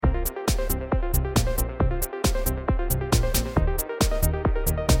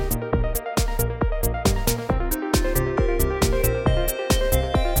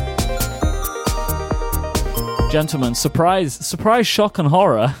Gentlemen, surprise, shock and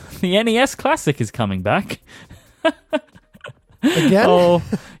horror. The NES Classic is coming back. Again? Oh,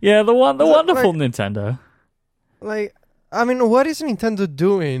 yeah, the wonderful Nintendo. I mean, what is Nintendo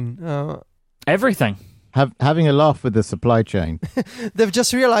doing? Everything. Having a laugh with the supply chain. They've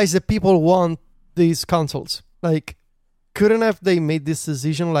just realized that people want these consoles. Couldn't have they made this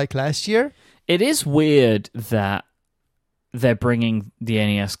decision last year? It is weird that they're bringing the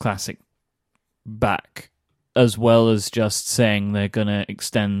NES Classic back, as well as just saying they're going to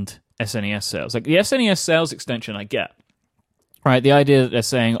extend SNES sales. The SNES sales extension I get. Right, the idea that they're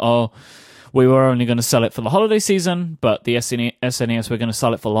saying, we were only going to sell it for the holiday season, but the SNES we're going to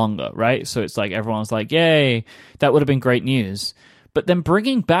sell it for longer, right? So it's everyone's yay, that would have been great news. But then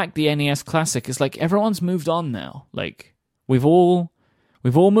bringing back the NES Classic is everyone's moved on now. We've all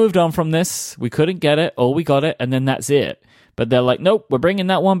moved on from this. We couldn't get it, or we got it, and then that's it. But they're nope, we're bringing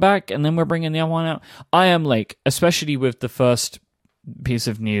that one back, and then we're bringing the other one out. I am especially with the first piece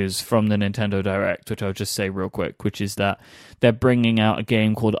of news from the Nintendo Direct, which I'll just say real quick, which is that they're bringing out a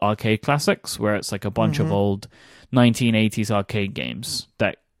game called Arcade Classics, where it's a bunch of old 1980s arcade games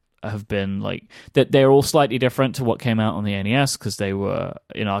that have been that they're all slightly different to what came out on the NES because they were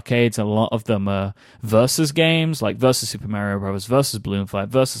in arcades, and a lot of them are versus games, versus Super Mario Bros., versus Balloon Fight,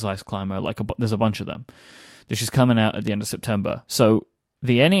 versus Ice Climber. There's a bunch of them. This is coming out at the end of September. So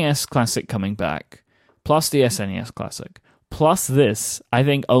the NES Classic coming back, plus the SNES Classic, plus this, I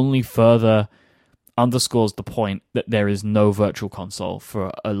think only further underscores the point that there is no virtual console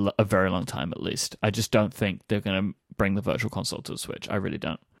for a very long time, at least. I just don't think they're going to bring the virtual console to the Switch. I really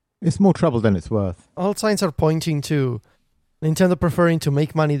don't. It's more trouble than it's worth. All signs are pointing to Nintendo preferring to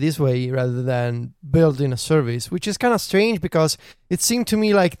make money this way rather than building a service, which is kind of strange because it seemed to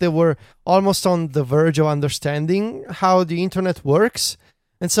me like they were almost on the verge of understanding how the internet works.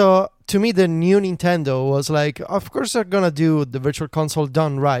 And so, to me, the new Nintendo was of course they're going to do the virtual console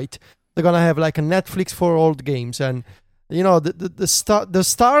done right. They're going to have a Netflix for old games. And, the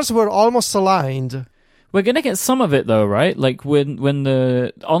stars were almost aligned. We're going to get some of it, though, right? When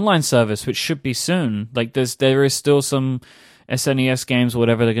the online service, which should be soon, there is still some SNES games or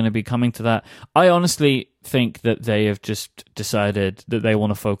whatever they're going to be coming to that. I honestly think that they have just decided that they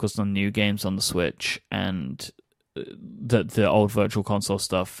want to focus on new games on the Switch, and that the old virtual console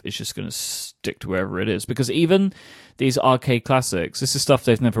stuff is just going to stick to wherever it is. Because even these arcade classics, this is stuff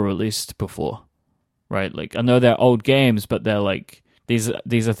they've never released before, right? I know they're old games, but they're these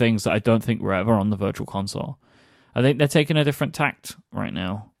are things that I don't think were ever on the virtual console. I think they're taking a different tact right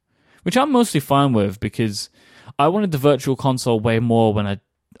now, which I'm mostly fine with because I wanted the virtual console way more when I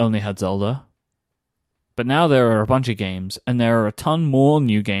only had Zelda. But now there are a bunch of games, and there are a ton more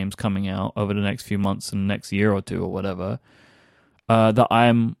new games coming out over the next few months and next year or two or whatever. That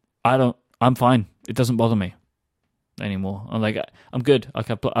I'm fine. It doesn't bother me anymore. I'm good.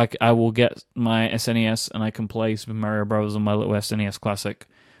 I will get my SNES and I can play Super Mario Bros. On my little SNES Classic,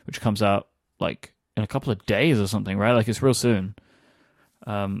 which comes out in a couple of days or something, right? It's real soon.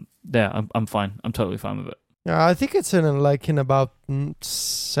 Yeah, I'm fine. I'm totally fine with it. Yeah, I think it's in about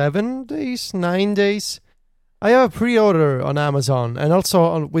 7 days, 9 days. I have a pre-order on Amazon and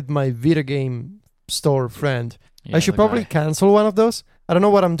also with my video game store friend. Yeah, I should probably cancel one of those. I don't know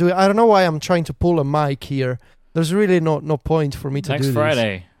what I'm doing. I don't know why I'm trying to pull a mic here. There's really no point for me to do this. Next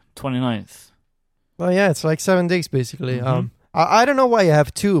Friday, 29th. Well, yeah, it's 7 days basically. Mm-hmm. I don't know why I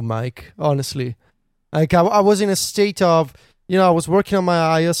have two, Mike, honestly. I was in a state of... I was working on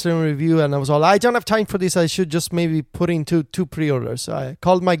my iOS 11 review and I was I don't have time for this. I should just maybe put in two pre-orders. I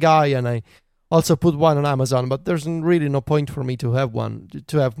called my guy and I also put one on Amazon, but there's really no point for me to have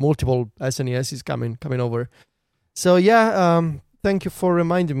multiple SNESs coming over. So yeah, thank you for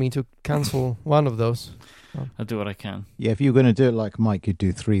reminding me to cancel one of those. I'll do what I can. Yeah, if you were going to do it like Mike, you'd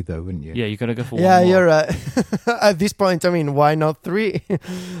do 3 though, wouldn't you? Yeah, you got to go for one Yeah, more. you're right. At this point, why not 3?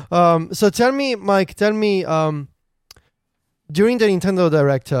 So tell me, Mike, during the Nintendo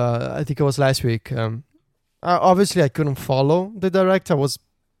Direct, I think it was last week, obviously I couldn't follow the Direct. I was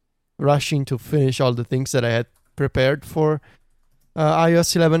rushing to finish all the things that I had prepared for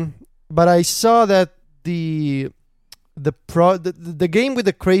iOS 11. But I saw that the game with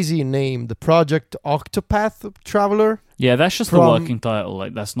the crazy name, the Project Octopath Traveler. Yeah, that's just the working title.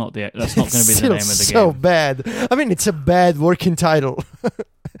 That's not going to be the name of the game. So bad. It's a bad working title.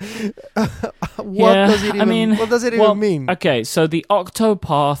 What does it even mean? Okay, so the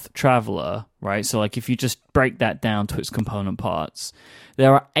Octopath Traveler, right? So if you just break that down to its component parts,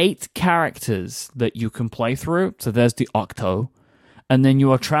 there are 8 characters that you can play through. So there's the Octo, and then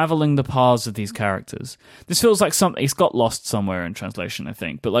you are traveling the paths of these characters. This feels like something, it's got lost somewhere in translation, I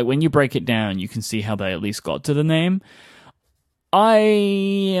think. But like when you break it down, you can see how they at least got to the name. I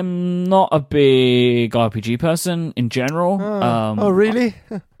am not a big RPG person in general. Oh, really?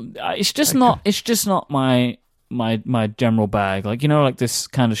 It's just not. It's just not my general bag. Like, you know, like this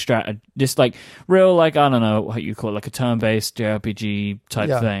kind of just like real, like, I don't know what you call it, like a turn-based JRPG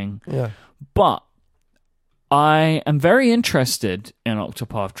type thing. Yeah. But I am very interested in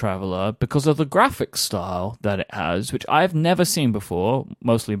Octopath Traveler because of the graphic style that it has, which I've never seen before,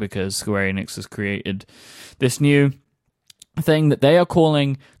 mostly because Square Enix has created this new thing that they are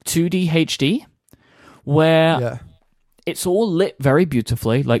calling 2D HD, where it's all lit very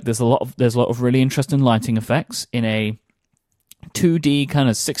beautifully. Like there's a lot of really interesting lighting effects in a 2D kind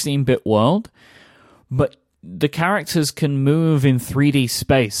of 16-bit world, but the characters can move in 3D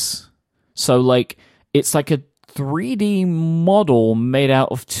space. So like it's like a 3D model made out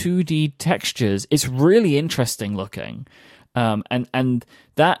of 2D textures. It's really interesting looking, and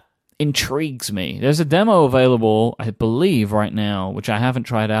that intrigues me. There's a demo available, I believe, right now, which I haven't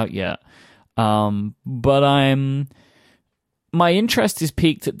tried out yet. But my interest is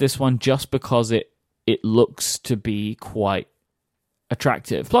piqued at this one just because it looks to be quite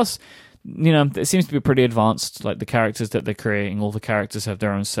attractive. Plus, you know, it seems to be pretty advanced. Like the characters that they're creating, all the characters have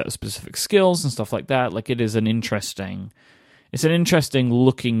their own set of specific skills and stuff like that. Like it's an interesting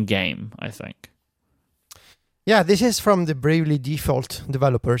looking game, I think. Yeah, this is from the Bravely Default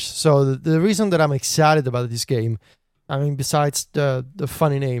developers. So the reason that I'm excited about this game, I mean, besides the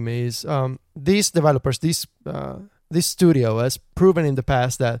funny name, is these developers, this studio has proven in the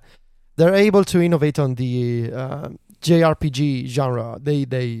past that they're able to innovate on the JRPG genre.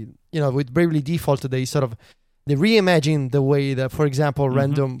 They with Bravely Default, they reimagine the way that, for example,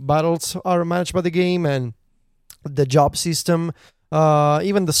 random battles are managed by the game and the job system.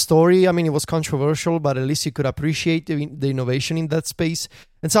 Even the story, I mean, it was controversial, but at least you could appreciate the innovation in that space.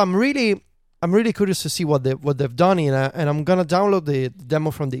 And so I'm really curious to see what they've done in and I'm gonna download the demo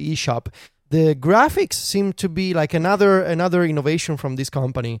from the eShop. The graphics seem to be like another innovation from this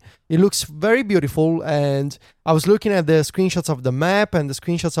company. It looks very beautiful, and I was looking at the screenshots of the map and the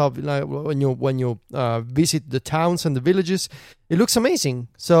screenshots of like when you visit the towns and the villages. It looks amazing.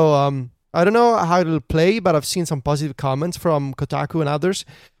 So I don't know how it'll play, but I've seen some positive comments from Kotaku and others.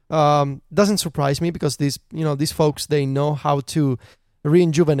 Doesn't surprise me because these folks, they know how to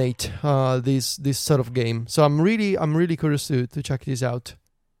rejuvenate this sort of game. So I'm really curious to check this out.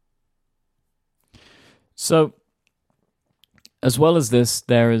 So, as well as this,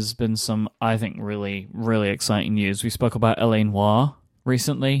 there has been some, I think, really, really exciting news. We spoke about L.A. Noire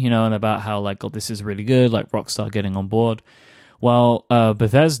recently, you know, and about how, like, oh, this is really good, like Rockstar getting on board. Well,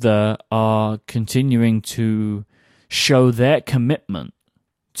 Bethesda are continuing to show their commitment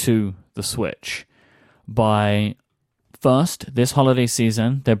to the Switch by, first, this holiday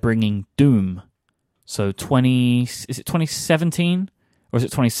season, they're bringing Doom. So is it 2017 or is it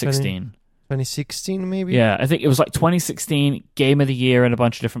 2016? 2016, maybe? Yeah, I think it was like 2016, Game of the Year in a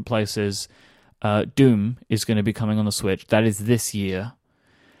bunch of different places. Doom is going to be coming on the Switch. That is this year.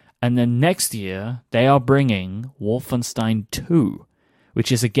 And then next year, they are bringing Wolfenstein 2, which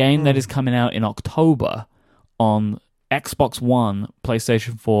is a game that is coming out in October on Xbox One,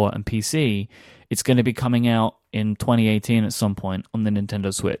 PlayStation 4, and PC. It's going to be coming out in 2018 at some point on the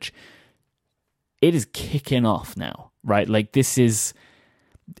Nintendo Switch. It is kicking off now, right? Like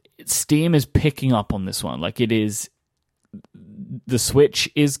Steam is picking up on this one. Like the Switch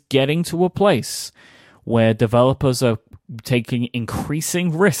is getting to a place where developers are taking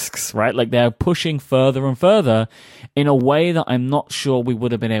increasing risks, right? Like they're pushing further and further in a way that I'm not sure we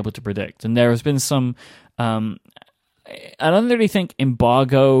would have been able to predict. And there has been some, I don't really think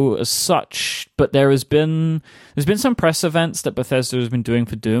embargo as such, but there's been some press events that Bethesda has been doing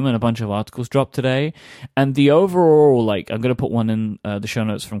for Doom, and a bunch of articles dropped today. And the overall, like, I'm going to put one in the show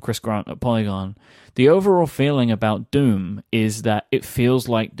notes from Chris Grant at Polygon. The overall feeling about Doom is that it feels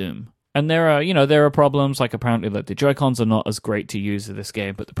like Doom. And there are problems, like apparently like the Joy-Cons are not as great to use in this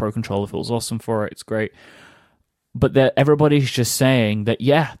game, but the Pro Controller feels awesome for it. It's great. But everybody's just saying that,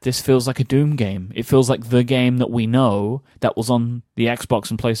 yeah, this feels like a Doom game. It feels like the game that we know that was on the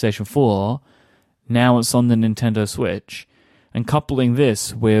Xbox and PlayStation 4. Now it's on the Nintendo Switch. And coupling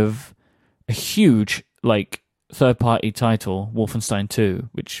this with a huge, like, third-party title, Wolfenstein 2,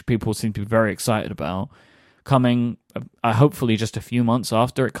 which people seem to be very excited about, coming hopefully just a few months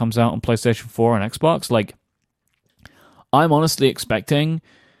after it comes out on PlayStation 4 and Xbox. Like, I'm honestly expecting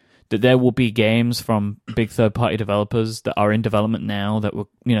that there will be games from big third-party developers that are in development now that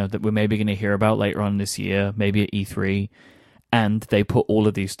we're maybe going to hear about later on this year, maybe at E3, and they put all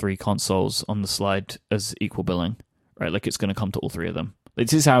of these three consoles on the slide as equal billing, right? Like it's going to come to all three of them.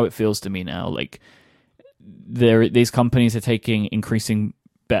 This is how it feels to me now. Like these companies are taking increasing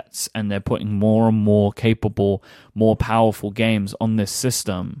bets and they're putting more and more capable, more powerful games on this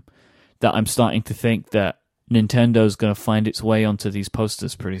system that I'm starting to think that Nintendo's going to find its way onto these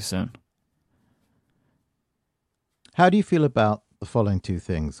posters pretty soon. How do you feel about the following two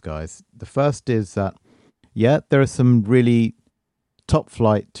things, guys? The first is that, yeah, there are some really top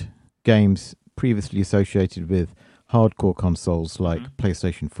flight games previously associated with hardcore consoles like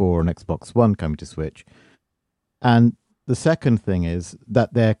PlayStation 4 and Xbox One coming to Switch. And the second thing is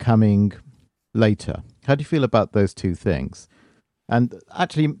that they're coming later. How do you feel about those two things? And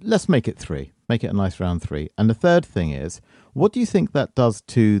actually, let's make it three. Make it a nice round three. And the third thing is, what do you think that does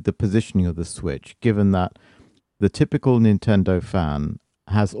to the positioning of the Switch, given that the typical Nintendo fan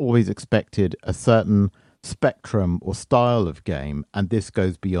has always expected a certain spectrum or style of game, and this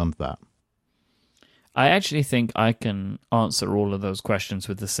goes beyond that? I actually think I can answer all of those questions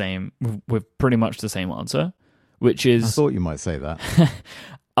with pretty much the same answer, which is... I thought you might say that.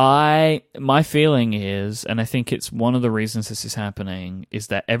 My feeling is, and I think it's one of the reasons this is happening, is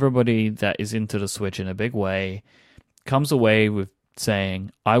that everybody that is into the Switch in a big way comes away with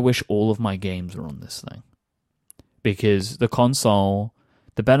saying, I wish all of my games were on this thing. Because the console,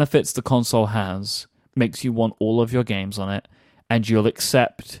 the benefits the console has, makes you want all of your games on it, and you'll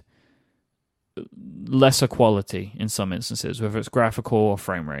accept lesser quality in some instances, whether it's graphical or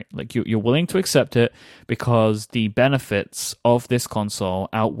frame rate. Like you're willing to accept it because the benefits of this console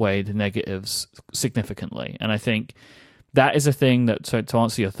outweigh the negatives significantly. And I think that is a thing that, to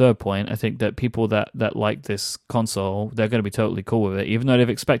answer your third point, I think that people that like this console, they're going to be totally cool with it. Even though they've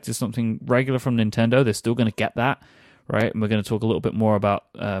expected something regular from Nintendo, they're still going to get that, right? And we're going to talk a little bit more about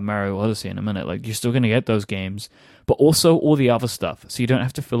Mario Odyssey in a minute. Like, you're still going to get those games, but also all the other stuff, so you don't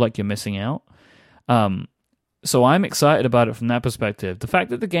have to feel like you're missing out. So I'm excited about it from that perspective. The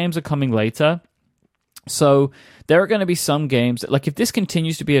fact that the games are coming later, so there are going to be some games that, like, if this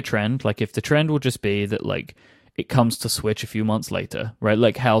continues to be a trend, like if the trend will just be that, like, it comes to Switch a few months later, right?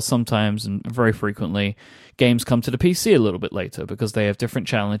 Like how sometimes and very frequently games come to the PC a little bit later because they have different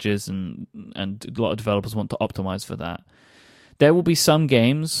challenges and a lot of developers want to optimize for that. There will be some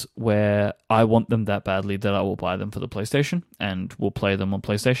games where I want them that badly that I will buy them for the PlayStation and will play them on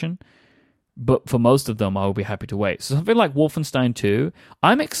PlayStation. But for most of them, I will be happy to wait. So something like Wolfenstein 2,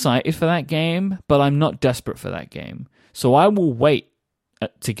 I'm excited for that game, but I'm not desperate for that game. So I will wait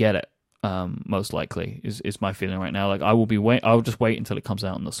to get it. Most likely is my feeling right now. Like I'll just wait until it comes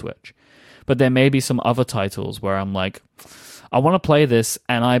out on the Switch. But there may be some other titles where I'm like, I want to play this,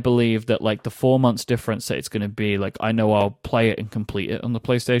 and I believe that like the 4 months difference that it's going to be, like I know I'll play it and complete it on the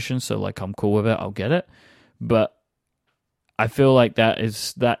PlayStation, so like I'm cool with it. I'll get it. But I feel like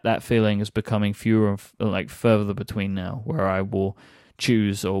that feeling is becoming fewer and like further between now, where I will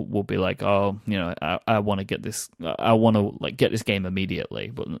choose or will be like, oh, you know, I want to get this. I want to like get this game immediately.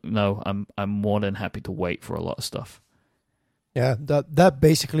 But no, I'm more than happy to wait for a lot of stuff. Yeah, that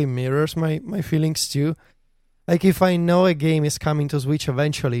basically mirrors my feelings too. Like if I know a game is coming to Switch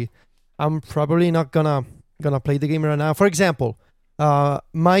eventually, I'm probably not gonna play the game right now. For example,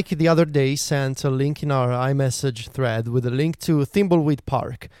 Mike the other day sent a link in our iMessage thread with a link to Thimbleweed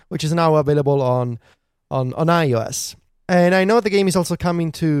Park, which is now available on iOS. And I know the game is also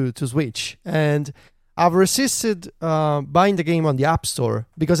coming to Switch, and I've resisted buying the game on the App Store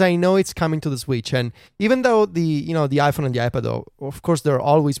because I know it's coming to the Switch. And even though the iPhone and the iPad, of course, they're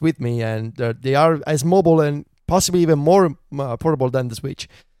always with me, and they are as mobile and possibly even more portable than the Switch,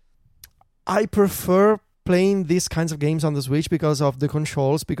 I prefer playing these kinds of games on the Switch because of the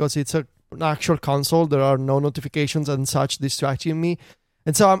controls, because it's an actual console. There are no notifications and such distracting me.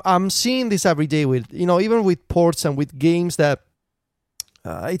 And so I'm seeing this every day with, even with ports and with games that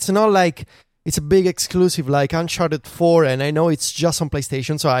it's not like it's a big exclusive like Uncharted 4, and I know it's just on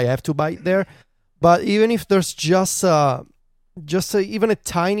PlayStation, so I have to buy it there. But even if there's even a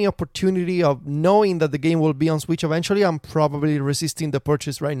tiny opportunity of knowing that the game will be on Switch eventually, I'm probably resisting the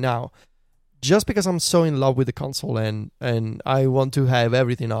purchase right now, just because I'm so in love with the console and I want to have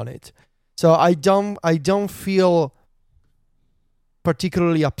everything on it. So I don't feel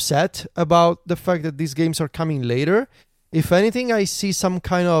particularly upset about the fact that these games are coming later. If anything, I see some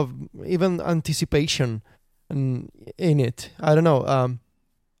kind of even anticipation in it. I don't know.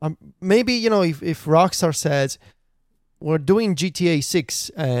 Maybe, if Rockstar says, we're doing GTA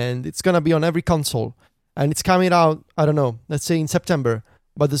 6 and it's going to be on every console and it's coming out, I don't know, let's say in September,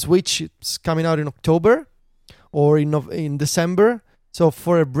 but the Switch is coming out in October or in December. So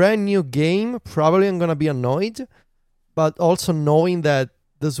for a brand new game, probably I'm going to be annoyed. but also knowing that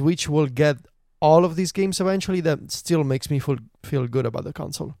the Switch will get all of these games eventually, that still makes me feel good about the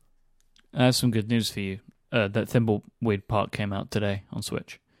console. I have some good news for you. That Thimbleweed Park came out today on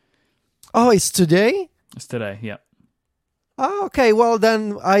Switch. Oh, it's today? It's today, yeah. Oh, okay, well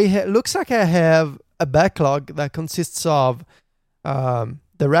then, looks like I have a backlog that consists of the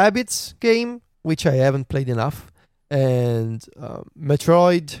Rabbids game, which I haven't played enough, and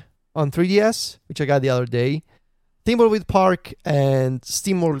Metroid on 3DS, which I got the other day, Thimbleweed Park, and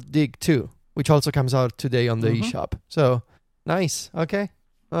SteamWorld Dig 2, which also comes out today on the eShop. So, nice. Okay.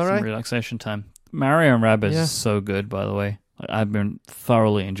 All right. Some relaxation time. Mario and Rabbids is so good, by the way. I've been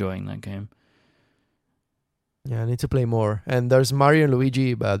thoroughly enjoying that game. Yeah, I need to play more. And there's Mario and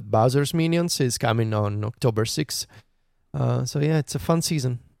Luigi, but Bowser's Minions is coming on October 6th. So, yeah, it's a fun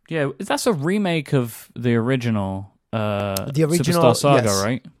season. Yeah, that's a remake of the original Superstar Saga, yes.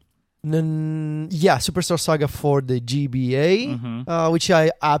 right? Yeah, Superstar Saga for the GBA, which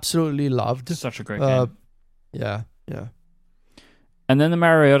I absolutely loved. Such a great game. Yeah. And then the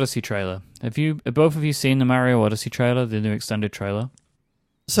Mario Odyssey trailer. Have both of you seen the Mario Odyssey trailer, the new extended trailer?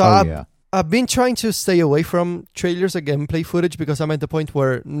 So I've been trying to stay away from trailers and gameplay footage because I'm at the point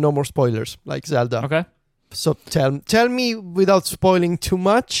where no more spoilers, like Zelda. Okay. So tell me without spoiling too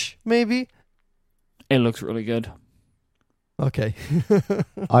much, maybe? It looks really good. Okay.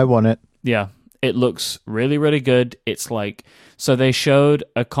 I want it. Yeah, it looks really, really good. It's like, so they showed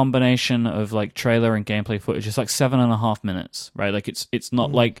a combination of like trailer and gameplay footage. It's like 7.5 minutes, right? Like it's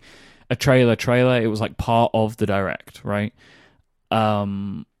not like a trailer. It was like part of the direct, right?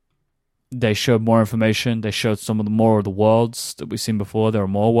 They showed more information. They showed some of the worlds that we've seen before. There are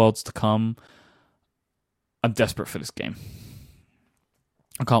more worlds to come. I'm desperate for this game.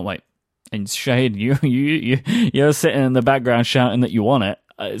 I can't wait. And Shahid, you're sitting in the background shouting that you want it.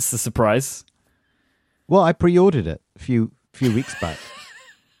 It's a surprise. Well, I pre-ordered it a few weeks back.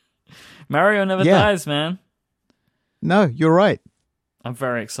 Mario never dies, man. No, you're right. I'm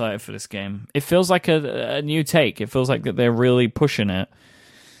very excited for this game. It feels like a new take. It feels like that they're really pushing it.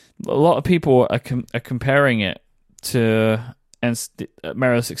 A lot of people are comparing it to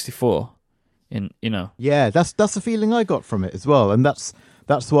Mario 64. Yeah, that's the feeling I got from it as well, and that's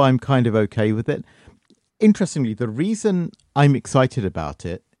why I'm kind of okay with it. Interestingly, the reason I'm excited about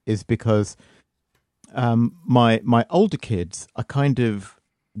it is because my older kids are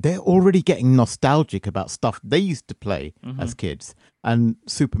they're already getting nostalgic about stuff they used to play as kids, and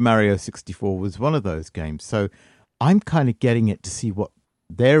Super Mario 64 was one of those games. So I'm kind of getting it to see what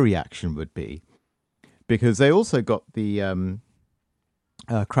their reaction would be, because they also got the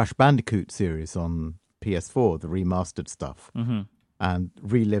Crash Bandicoot series on PS4, the remastered stuff, and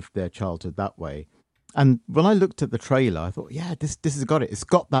relived their childhood that way. And when I looked at the trailer, I thought, yeah, this has got it. It's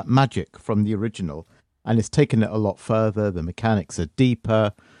got that magic from the original, and it's taken it a lot further. The mechanics are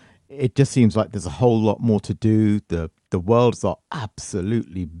deeper. It just seems like there's a whole lot more to do. The worlds are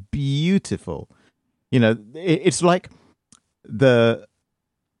absolutely beautiful. It's like the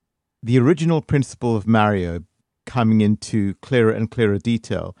original principle of Mario coming into clearer and clearer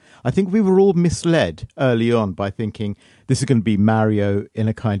detail. I think we were all misled early on by thinking this is going to be Mario in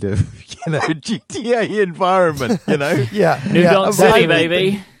a kind of, GTA environment, Yeah. New Donk City,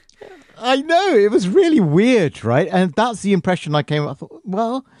 baby. I know, it was really weird, right? And that's the impression I came up. I thought,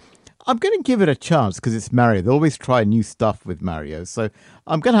 well, I'm going to give it a chance because it's Mario. They always try new stuff with Mario. So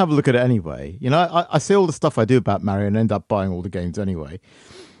I'm going to have a look at it anyway. I say all the stuff I do about Mario and end up buying all the games anyway.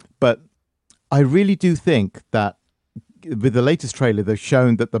 But I really do think that with the latest trailer, they've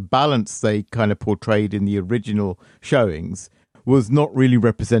shown that the balance they kind of portrayed in the original showings was not really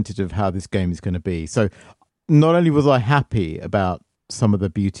representative of how this game is going to be. So not only was I happy about some of the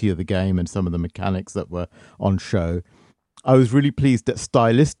beauty of the game and some of the mechanics that were on show, I was really pleased that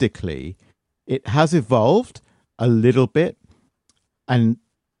stylistically it has evolved a little bit. And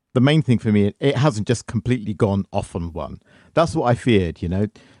the main thing for me, it hasn't just completely gone off on one. That's what I feared,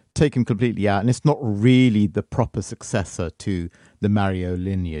 taken completely out, and it's not really the proper successor to the Mario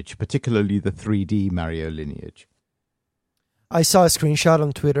lineage, particularly the 3D Mario lineage. I saw a screenshot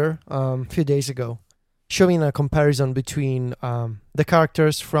on Twitter a few days ago showing a comparison between the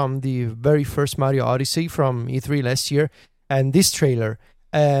characters from the very first Mario Odyssey from E3 last year and this trailer,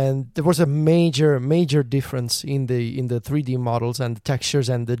 and there was a major difference in the 3D models and the textures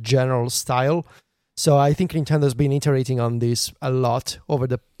and the general style. So I think Nintendo's been iterating on this a lot over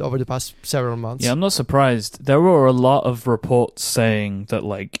the past several months. Yeah, I'm not surprised. There were a lot of reports saying that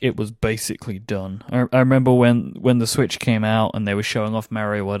it was basically done. I remember when the Switch came out and they were showing off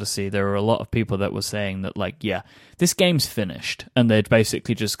Mario Odyssey, there were a lot of people that were saying that this game's finished, and they're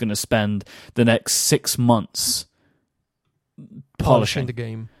basically just going to spend the next 6 months polishing the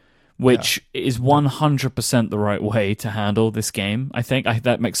game. which is 100% the right way to handle this game. I think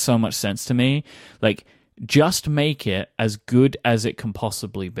that makes so much sense to me. Like, just make it as good as it can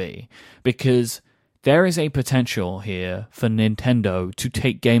possibly be, because there is a potential here for Nintendo to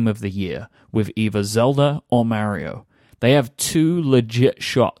take Game of the Year with either Zelda or Mario. They have two legit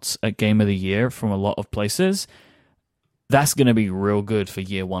shots at Game of the Year from a lot of places. That's going to be real good for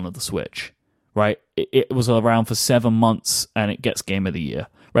year one of the Switch, right? It was around for 7 months and it gets Game of the Year.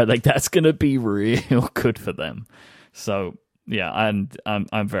 Right, like that's gonna be real good for them. So yeah, and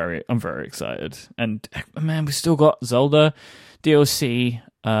I'm very excited. And man, we still got Zelda, DLC,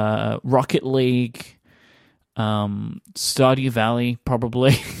 Rocket League, Stardew Valley,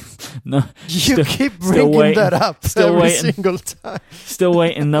 probably. No, you keep bringing that up every single time. Still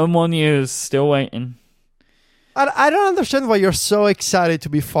waiting. No more news. Still waiting. I don't understand why you're so excited to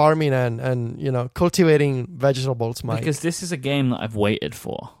be farming and cultivating vegetables, Mike. Because this is a game that I've waited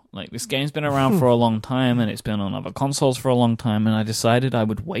for. Like, this game's been around for a long time, and it's been on other consoles for a long time, and I decided I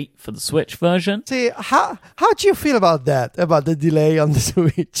would wait for the Switch version. See, how do you feel about that? About the delay on the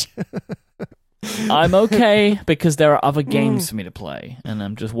Switch? I'm okay, because there are other games for me to play, and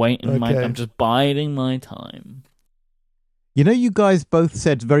I'm just waiting. Okay. I'm just biding my time. You know, you guys both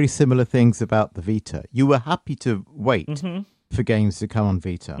said very similar things about the Vita. You were happy to wait for games to come on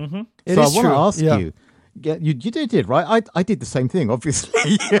Vita. Mm-hmm. So I want to ask you. Yeah, you did, right? I did the same thing,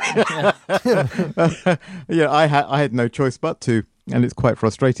 obviously. Yeah, I had no choice but to, and it's quite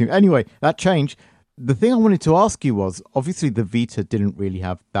frustrating. Anyway, that changed. The thing I wanted to ask you was, obviously the Vita didn't really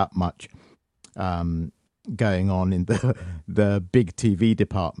have that much going on in the big TV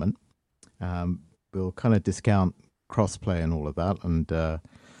department. We'll kind of discount crossplay and all of that, and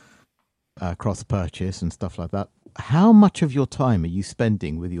cross purchase and stuff like that. How much of your time are you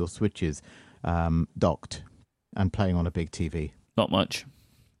spending with your Switches docked and playing on a big TV? Not much.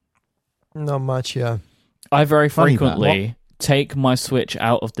 Not much, yeah. I very frequently take my Switch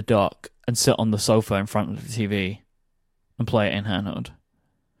out of the dock and sit on the sofa in front of the TV and play it in handheld.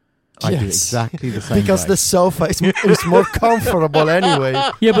 I do exactly the same because way. the sofa is more comfortable anyway.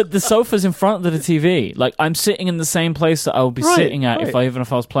 Yeah, but the sofa's in front of the TV. Like, I'm sitting in the same place that I would be sitting at if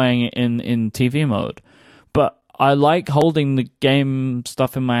I was playing it in TV mode. But I like holding the game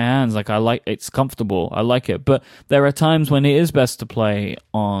stuff in my hands. Like, it's comfortable. I like it. But there are times when it is best to play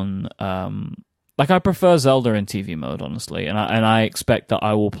on. I prefer Zelda in TV mode, honestly, and I expect that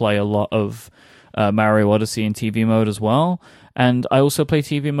I will play a lot of Mario Odyssey in TV mode as well. And I also play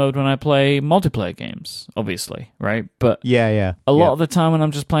TV mode when I play multiplayer games, obviously, right? But yeah, a lot of the time when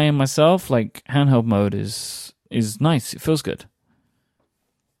I'm just playing myself, like, handheld mode is nice. It feels good.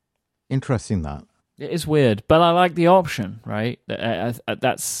 Interesting that. It is weird, but I like the option, right?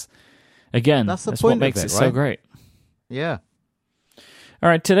 That's what makes it so great. Yeah. All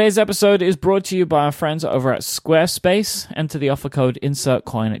right, today's episode is brought to you by our friends over at Squarespace. Enter the offer code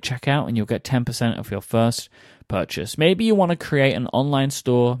INSERTCOIN at checkout and you'll get 10% off your first purchase. Maybe you want to create an online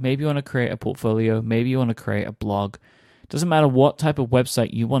store, maybe you want to create a portfolio, maybe you want to create a blog. Doesn't matter what type of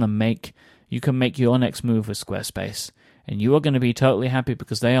website you want to make, you can make your next move with Squarespace. And you are going to be totally happy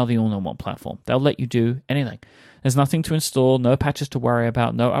because they are the all-in-one platform. They'll let you do anything. There's nothing to install, no patches to worry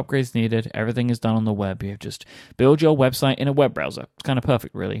about, no upgrades needed. Everything is done on the web. You just build your website in a web browser. It's kind of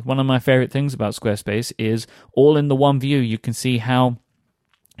perfect, really. One of my favorite things about Squarespace is all in the one view. You can see how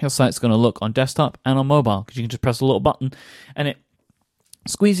your site's going to look on desktop and on mobile because you can just press a little button and it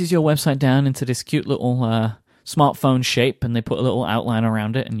squeezes your website down into this cute little smartphone shape, and they put a little outline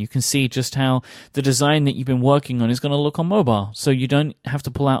around it, and you can see just how the design that you've been working on is going to look on mobile. So you don't have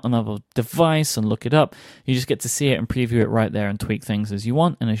to pull out another device and look it up. You just get to see it and preview it right there and tweak things as you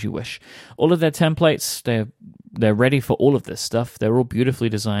want and as you wish. All of their templates, they're ready for all of this stuff. They're all beautifully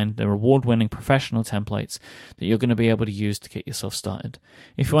designed. They're award-winning professional templates that you're going to be able to use to get yourself started.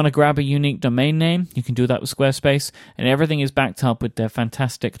 If you want to grab a unique domain name, you can do that with Squarespace, and everything is backed up with their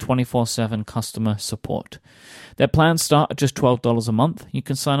fantastic 24/7 customer support. Their plans start at just $12 a month. You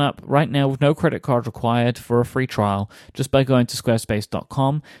can sign up right now with no credit card required for a free trial just by going to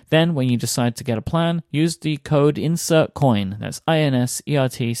squarespace.com. Then, when you decide to get a plan, use the code INSERTCOIN, that's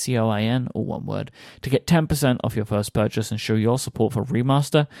INSERTCOIN, all one word, to get 10% off your first purchase and show your support for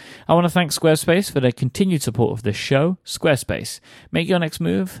Remaster. I want to thank Squarespace for their continued support of this show. Squarespace, make your next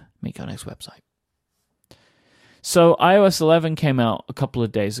move, make your next website. So iOS 11 came out a couple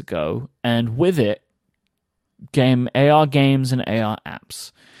of days ago, and with it came AR games and AR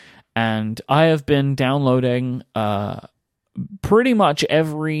apps. And I have been downloading pretty much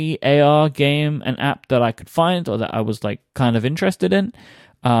every AR game and app that I could find or that I was like kind of interested in.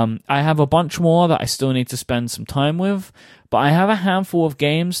 I have a bunch more that I still need to spend some time with, but I have a handful of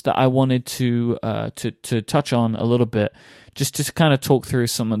games that I wanted to touch on a little bit, just to kind of talk through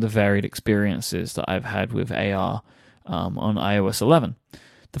some of the varied experiences that I've had with AR on iOS 11.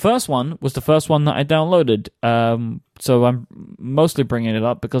 The first one was the first one that I downloaded, so I'm mostly bringing it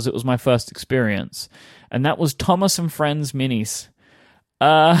up because it was my first experience, and that was Thomas and Friends Minis.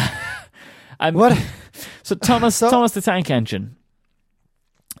 What? So Thomas the Tank Engine.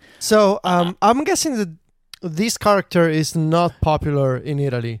 So I'm guessing that this character is not popular in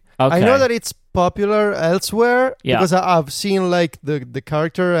Italy. Okay. I know that it's popular elsewhere Yeah. because I've seen like the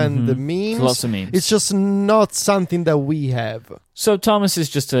character and the memes. Lots of memes. It's just not something that we have. So Thomas is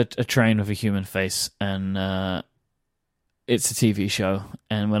just a train with a human face, and it's a TV show.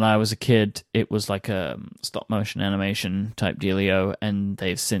 And when I was a kid, it was like a stop motion animation type dealio, and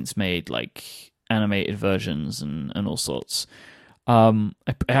they've since made like animated versions and all sorts. I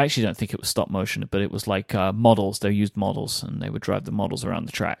actually don't think it was stop motion, but it was like models. They used models, and they would drive the models around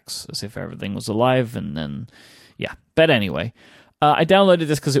the tracks as if everything was alive. And then, yeah. But anyway, I downloaded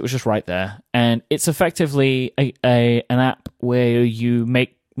this because it was just right there, and it's effectively an app where you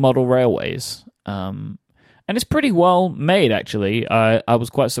make model railways. And it's pretty well made, actually. I was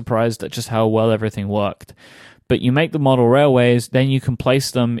quite surprised at just how well everything worked. But you make the model railways, then you can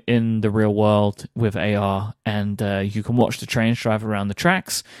place them in the real world with AR, and you can watch the trains drive around the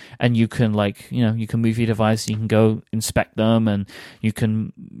tracks, and you can you can move your device, you can go inspect them, and you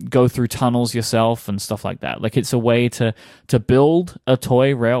can go through tunnels yourself and stuff like that. Like, it's a way to build a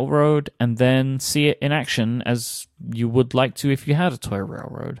toy railroad and then see it in action as you would like to if you had a toy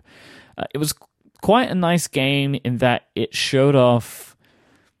railroad. It was quite a nice game in that it showed off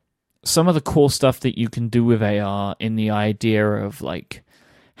some of the cool stuff that you can do with AR, in the idea of like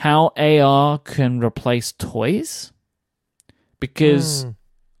how AR can replace toys. Because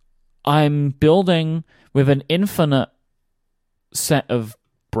I'm building with an infinite set of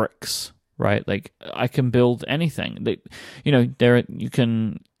bricks, right? Like, I can build anything. You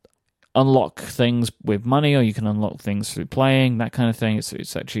can unlock things with money, or you can unlock things through playing, that kind of thing.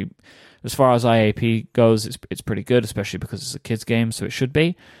 It's actually, as far as IAP goes, it's pretty good, especially because it's a kids game, so it should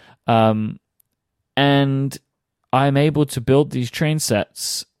be. And I'm able to build these train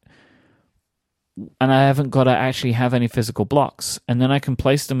sets, and I haven't got to actually have any physical blocks. And then I can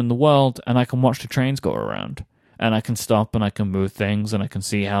place them in the world, and I can watch the trains go around, and I can stop, and I can move things, and I can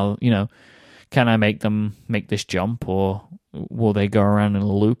see how, can I make them make this jump, or will they go around in a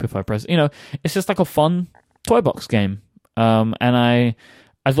loop if I press? It's just like a fun toy box game. And I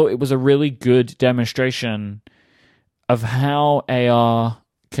thought it was a really good demonstration of how AR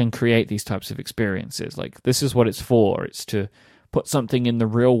can create these types of experiences. Like, this is what it's for. It's to put something in the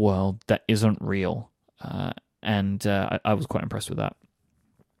real world that isn't real. And I was quite impressed with that.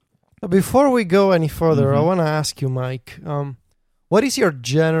 Before we go any further, I want to ask you, Mike, what is your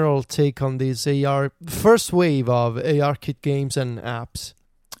general take on this first wave of AR kit games and apps?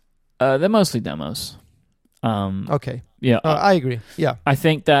 They're mostly demos. Okay. Yeah. I agree. Yeah. I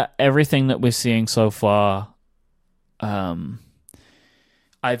think that everything that we're seeing so far,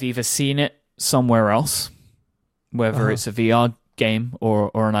 I've either seen it somewhere else, whether it's a VR game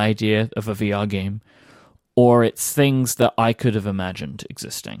or an idea of a VR game, or it's things that I could have imagined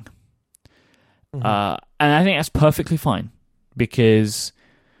existing. And I think that's perfectly fine, because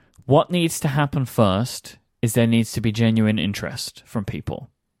what needs to happen first is there needs to be genuine interest from people.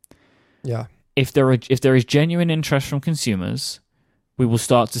 Yeah. If there is genuine interest from consumers, we will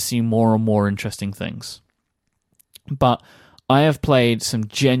start to see more and more interesting things. But I have played some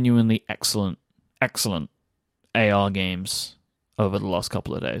genuinely excellent AR games over the last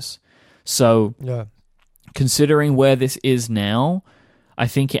couple of days. So, considering where this is now, I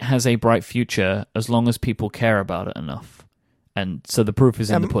think it has a bright future as long as people care about it enough. And so the proof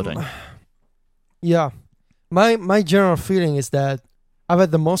is in the pudding. Yeah. My general feeling is that I've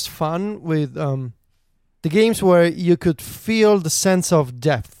had the most fun with the games where you could feel the sense of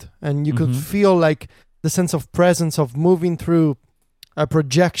depth, and you could feel like the sense of presence of moving through a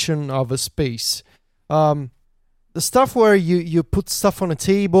projection of a space. The stuff where you put stuff on a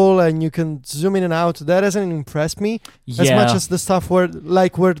table and you can zoom in and out, that hasn't impressed me as much as the stuff where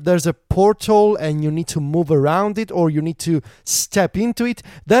there's a portal and you need to move around it, or you need to step into it.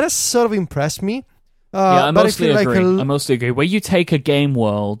 That has sort of impressed me. I mostly agree. Where you take a game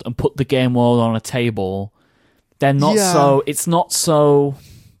world and put the game world on a table, they're not so... It's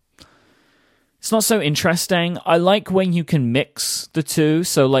not so interesting. I like when you can mix the two.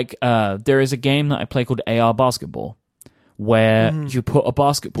 So, like, there is a game that I play called AR Basketball, where you put a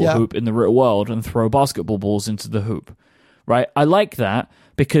basketball hoop in the real world and throw basketball balls into the hoop. right? I like that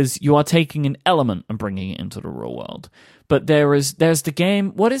because you are taking an element and bringing it into the real world. But there's the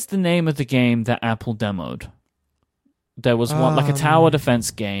game. What is the name of the game that Apple demoed? There was one like a tower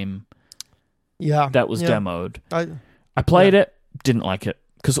defense game. Yeah, that was demoed. I played it, didn't like it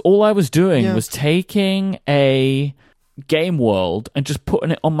because all I was doing was taking a game world and just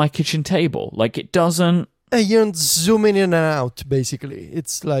putting it on my kitchen table. Like it doesn't. You're zooming in and out. Basically,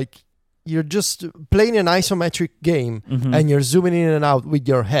 it's like you're just playing an isometric game and you're zooming in and out with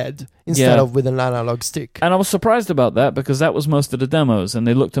your head instead of with an analog stick. And I was surprised about that because that was most of the demos and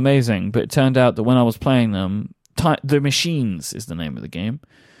they looked amazing. But it turned out that when I was playing them, The Machines is the name of the game.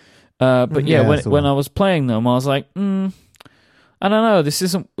 But when I was playing them, I was like, I don't know,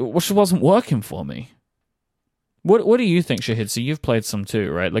 this wasn't working for me. What do you think, Shahid? So you've played some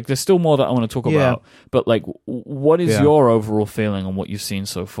too, right? Like, there's still more that I want to talk about. But like, what is your overall feeling on what you've seen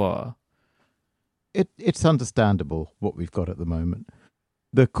so far? It's understandable what we've got at the moment.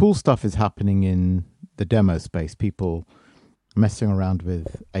 The cool stuff is happening in the demo space. People messing around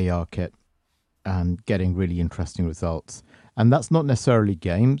with ARKit and getting really interesting results. And that's not necessarily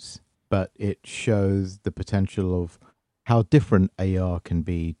games, but it shows the potential of how different AR can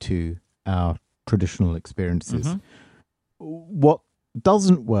be to our traditional experiences. What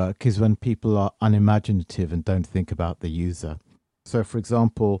doesn't work is when people are unimaginative and don't think about the user. So, for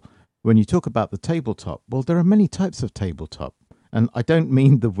example, when you talk about the tabletop, well, there are many types of tabletop. And I don't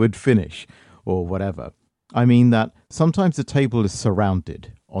mean the wood finish or whatever. I mean that sometimes the table is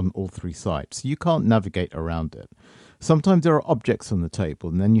surrounded on all three sides. You can't navigate around it. Sometimes there are objects on the table,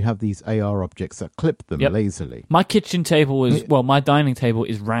 and then you have these AR objects that clip them lazily. My kitchen table my dining table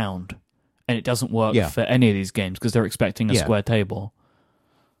is round, and it doesn't work for any of these games because they're expecting a square table.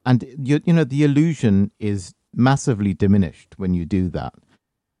 And you know the illusion is massively diminished when you do that.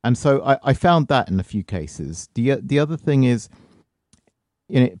 And so I found that in a few cases. The other thing is,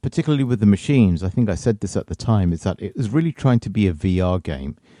 particularly with the machines, I think I said this at the time, is that it was really trying to be a VR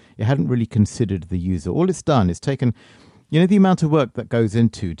game. It hadn't really considered the user. All it's done is taken, the amount of work that goes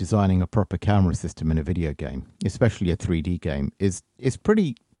into designing a proper camera system in a video game, especially a 3D game, is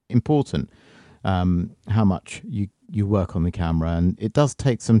pretty important. How much you work on the camera, and it does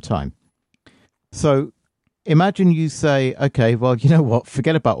take some time. So imagine you say, okay, well, you know what?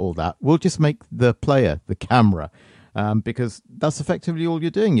 Forget about all that. We'll just make the player the camera. Because that's effectively all you're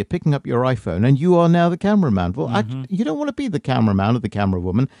doing. You're picking up your iPhone and you are now the cameraman. Well, actually, you don't want to be the cameraman or the camera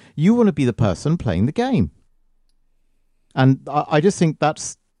woman. You want to be the person playing the game. And I just think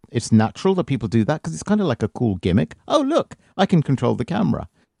it's natural that people do that because it's kind of like a cool gimmick. Oh, look, I can control the camera.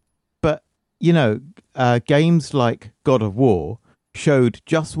 But, games like God of War showed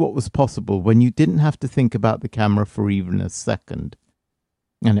just what was possible when you didn't have to think about the camera for even a second.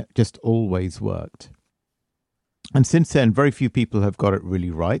 And it just always worked. And since then, very few people have got it really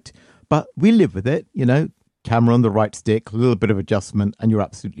right. But we live with it, camera on the right stick, a little bit of adjustment, and you're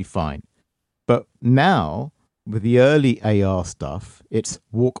absolutely fine. But now, with the early AR stuff, it's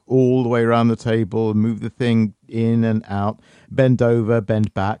walk all the way around the table, move the thing in and out, bend over,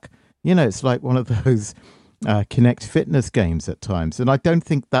 bend back. It's like one of those Kinect fitness games at times. And I don't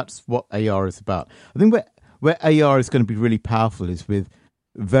think that's what AR is about. I think where AR is going to be really powerful is with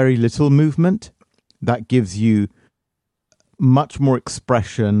very little movement. That gives you much more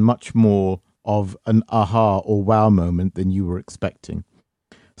expression, much more of an aha or wow moment than you were expecting.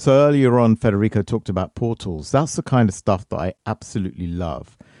 So earlier on, Federico talked about portals. That's the kind of stuff that I absolutely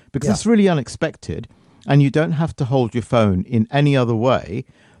love because it's really unexpected and you don't have to hold your phone in any other way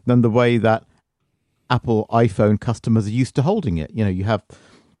than the way that Apple iPhone customers are used to holding it. You have,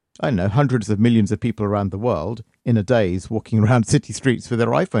 hundreds of millions of people around the world in a daze walking around city streets with their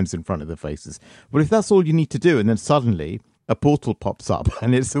iPhones in front of their faces. But if that's all you need to do, and then suddenly a portal pops up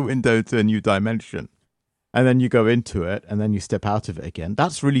and it's a window to a new dimension, and then you go into it and then you step out of it again,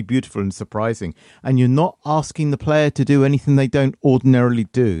 that's really beautiful and surprising. And you're not asking the player to do anything they don't ordinarily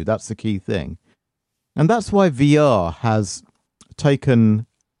do. That's the key thing. And that's why VR has taken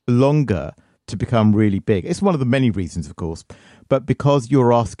longer to become really big. It's one of the many reasons, of course, but because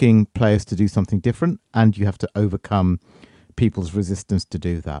you're asking players to do something different and you have to overcome people's resistance to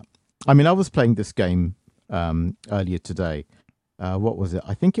do that. I mean, I was playing this game earlier today. What was it?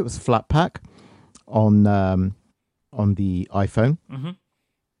 I think it was Flatpak on the iPhone.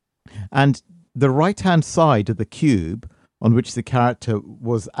 And the right-hand side of the cube on which the character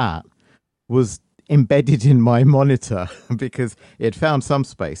was at was embedded in my monitor because it found some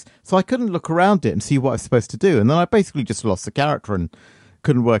space. So I couldn't look around it and see what I was supposed to do. And then I basically just lost the character and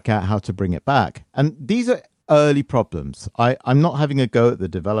couldn't work out how to bring it back. And these are early problems. I'm not having a go at the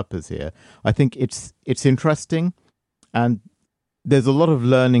developers here. I think it's interesting And there's a lot of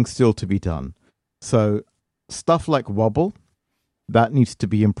learning still to be done. So stuff like wobble, that needs to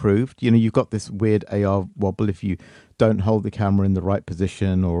be improved. You've got this weird AR wobble if you don't hold the camera in the right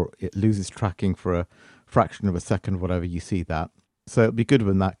position, or it loses tracking for a fraction of a second, whatever, you see that. So it'll be good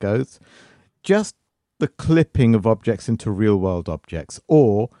when that goes. Just the clipping of objects into real world objects,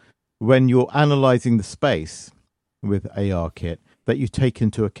 or when you're analyzing the space with ARKit, that you take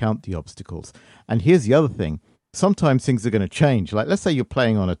into account the obstacles. And here's the other thing. Sometimes things are going to change. Like, let's say you're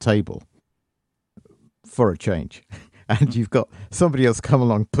playing on a table for a change, and you've got somebody else come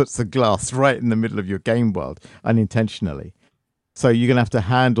along, puts a glass right in the middle of your game world unintentionally. So you're going to have to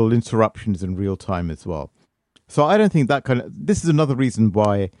handle interruptions in real time as well. So I don't think this is another reason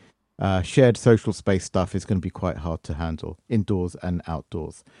why shared social space stuff is going to be quite hard to handle indoors and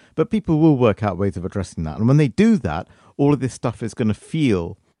outdoors. But people will work out ways of addressing that. And when they do that, all of this stuff is going to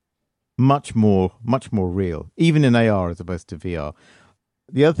feel much more real, even in AR as opposed to VR.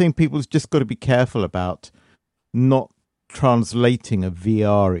 The other thing people's just got to be careful about not translating a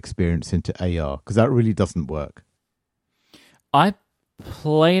VR experience into AR, because that really doesn't work. I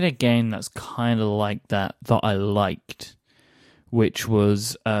played a game that's kind of like that I liked, which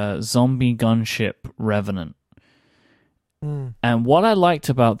was Zombie Gunship Revenant. And what I liked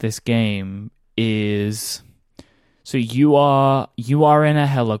about this game is, so you are in a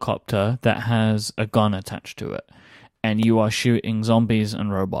helicopter that has a gun attached to it, and you are shooting zombies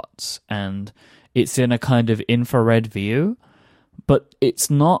and robots, and it's in a kind of infrared view, but it's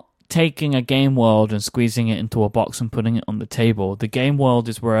not taking a game world and squeezing it into a box and putting it on the table. The game world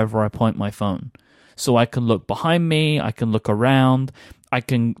is wherever I point my phone. So I can look behind me, I can look around, I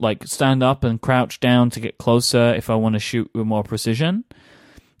can stand up and crouch down to get closer if I want to shoot with more precision.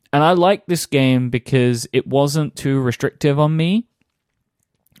 And I like this game because it wasn't too restrictive on me.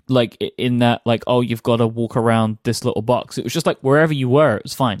 In that, you've got to walk around this little box. It was just wherever you were, it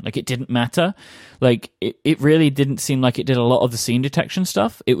was fine. It didn't matter. It really didn't seem like it did a lot of the scene detection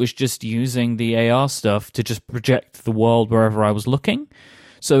stuff. It was just using the AR stuff to just project the world wherever I was looking.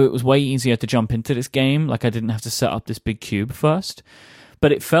 So it was way easier to jump into this game. I didn't have to set up this big cube first.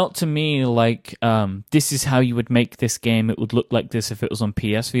 But it felt to me like this is how you would make this game. It would look like this if it was on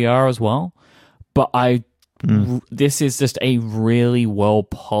PSVR as well. But this is just a really well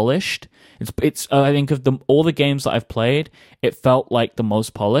polished. It's I think of all the games that I've played, it felt like the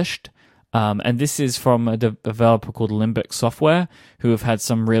most polished. And this is from a developer called Limbic Software, who have had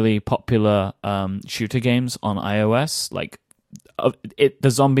some really popular shooter games on iOS.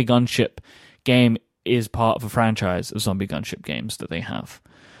 The Zombie Gunship game is part of a franchise of Zombie Gunship games that they have.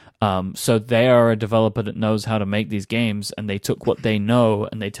 So they are a developer that knows how to make these games, and they took what they know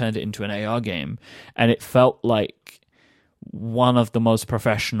and they turned it into an AR game, and it felt like one of the most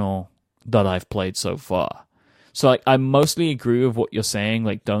professional that I've played so far. So I mostly agree with what you're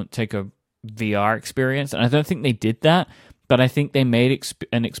saying, don't take a VR experience, and I don't think they did that, but I think they made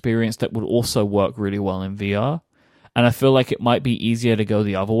an experience that would also work really well in VR. And I feel like it might be easier to go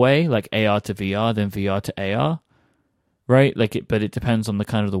the other way, AR to VR than VR to AR. Right, but it depends on the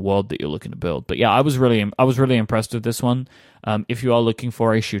kind of the world that you're looking to build. But yeah, I was really impressed with this one. If you are looking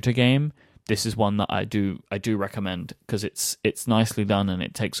for a shooter game, this is one that I do recommend, because it's nicely done and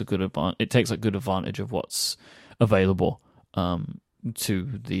it takes a good advantage of what's available to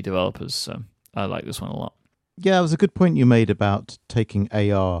the developers. So I like this one a lot. Yeah, it was a good point you made about taking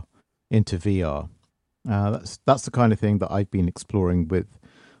AR into VR. That's the kind of thing that I've been exploring with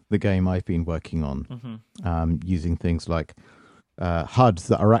the game I've been working on, using things like HUDs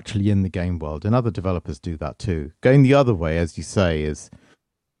that are actually in the game world, and other developers do that too. Going the other way, as you say, is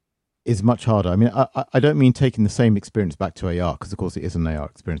much harder. I mean, I don't mean taking the same experience back to AR, because of course it is an AR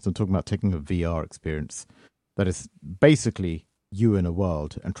experience. I'm talking about taking a VR experience that is basically you in a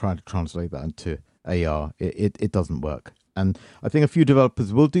world and trying to translate that into AR. It doesn't work. And I think a few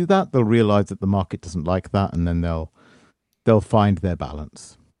developers will do that. They'll realize that the market doesn't like that, and then they'll find their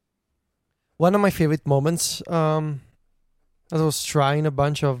balance. One of my favorite moments, as I was trying a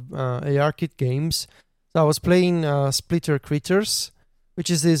bunch of ARKit games, so I was playing Splitter Critters,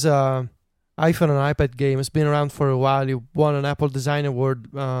 which is this iPhone and iPad game. It's been around for a while. It won an Apple Design Award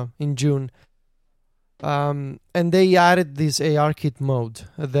in June. And they added this ARKit mode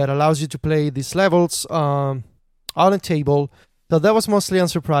that allows you to play these levels on a table. So that was mostly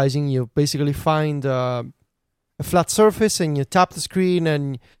unsurprising. You basically find a flat surface and you tap the screen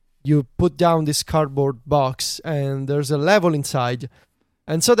and you put down this cardboard box and there's a level inside.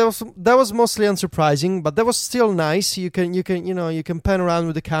 And so that was mostly unsurprising, but that was still nice. You can pan around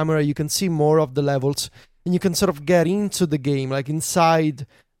with the camera, you can see more of the levels, and you can sort of get into the game, inside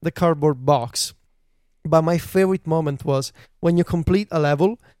the cardboard box. But my favorite moment was when you complete a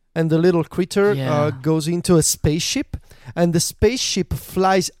level and the little critter goes into a spaceship, and the spaceship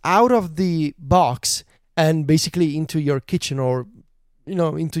flies out of the box and basically into your kitchen, or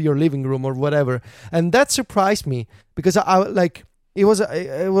into your living room or whatever. And that surprised me, because I like it was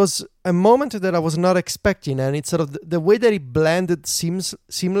a moment that I was not expecting, and it's sort of the way that it blended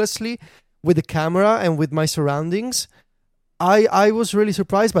seamlessly with the camera and with my surroundings. I was really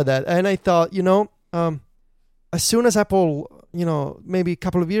surprised by that, and I thought, as soon as Apple, maybe a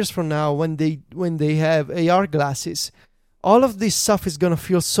couple of years from now, when they have AR glasses, all of this stuff is gonna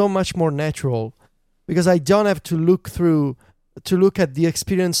feel so much more natural, because I don't have to look at the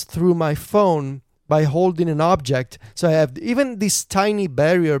experience through my phone by holding an object. So I have even this tiny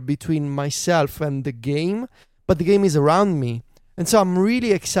barrier between myself and the game, but the game is around me. And so I'm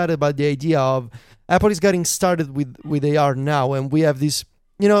really excited about the idea of Apple is getting started with AR now, and we have this,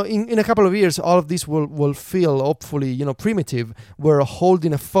 in a couple of years, all of this will feel hopefully, primitive. We're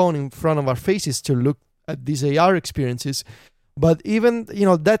holding a phone in front of our faces to look at these AR experiences. But even,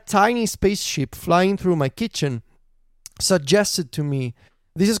 that tiny spaceship flying through my kitchen suggested to me,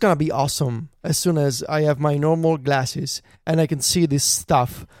 this is going to be awesome as soon as I have my normal glasses and I can see this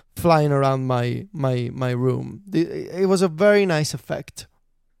stuff flying around my room. It was a very nice effect.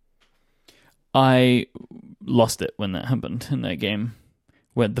 I lost it when that happened in that game.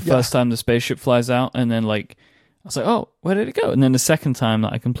 When the first time the spaceship flies out, and then I was like, oh, where did it go? And then the second time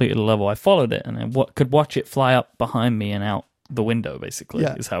that I completed a level, I followed it, and I could watch it fly up behind me and out the window, basically,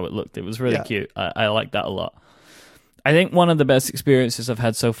 is how it looked. It was really cute. I liked that a lot. I think one of the best experiences I've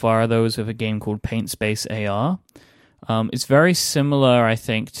had so far, though, is with a game called Paint Space AR. It's very similar, I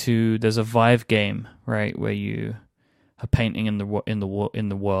think, to there's a Vive game, right, where you are painting in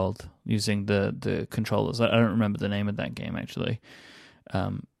the world using the controllers. I don't remember the name of that game, actually.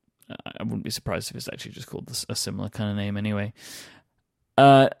 I wouldn't be surprised if it's actually just called a similar kind of name anyway.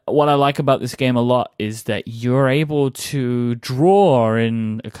 What I like about this game a lot is that you're able to draw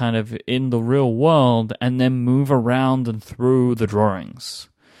in the real world and then move around and through the drawings.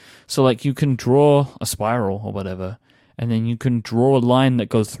 So you can draw a spiral or whatever, and then you can draw a line that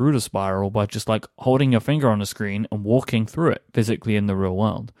goes through the spiral by just holding your finger on the screen and walking through it physically in the real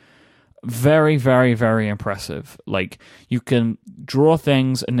world. Very, very, very impressive. You can draw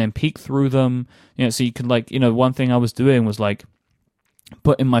things and then peek through them. So you can one thing I was doing was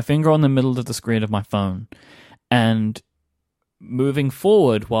putting my finger on the middle of the screen of my phone and moving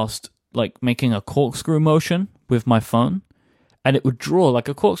forward whilst making a corkscrew motion with my phone, and it would draw a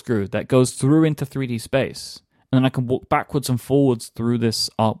corkscrew that goes through into 3D space, and then I can walk backwards and forwards through this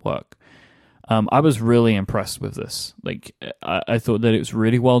artwork. I was really impressed with this. I thought that it was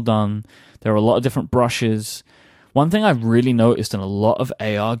really well done. There were a lot of different brushes. One thing I've really noticed in a lot of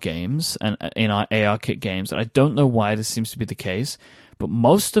AR games and in our ARKit games, and I don't know why this seems to be the case, but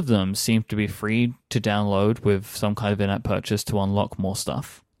most of them seem to be free to download with some kind of in-app purchase to unlock more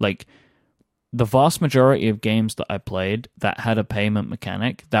stuff. The vast majority of games that I played that had a payment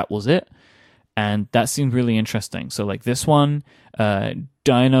mechanic, that was it. And that seemed really interesting. So this one,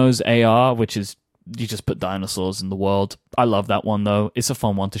 Dinos AR, which is you just put dinosaurs in the world. I love that one, though. It's a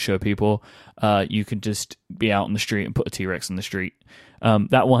fun one to show people. You can just be out in the street and put a T-Rex in the street.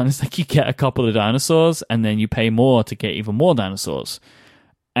 That one is you get a couple of dinosaurs and then you pay more to get even more dinosaurs.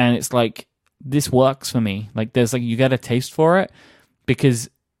 And it's this works for me. There's you get a taste for it, because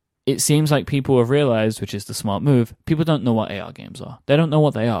it seems like people have realized, which is the smart move, people don't know what AR games are. They don't know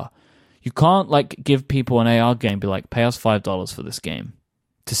what they are. You can't give people an AR game, be pay us $5 for this game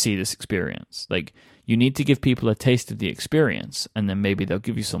to see this experience. You need to give people a taste of the experience, and then maybe they'll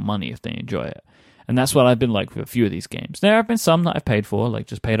give you some money if they enjoy it. And that's what I've been with a few of these games. There have been some that I've paid for,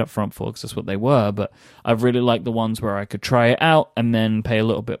 just paid up front for, because that's what they were, but I've really liked the ones where I could try it out and then pay a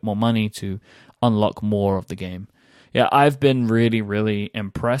little bit more money to unlock more of the game. Yeah, I've been really, really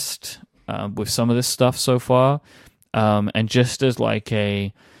impressed with some of this stuff so far. And just as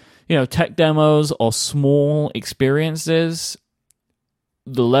tech demos or small experiences,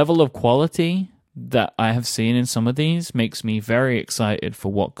 the level of quality that I have seen in some of these makes me very excited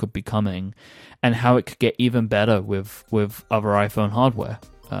for what could be coming and how it could get even better with other iPhone hardware.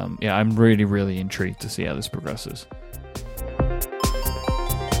 I'm really, really intrigued to see how this progresses.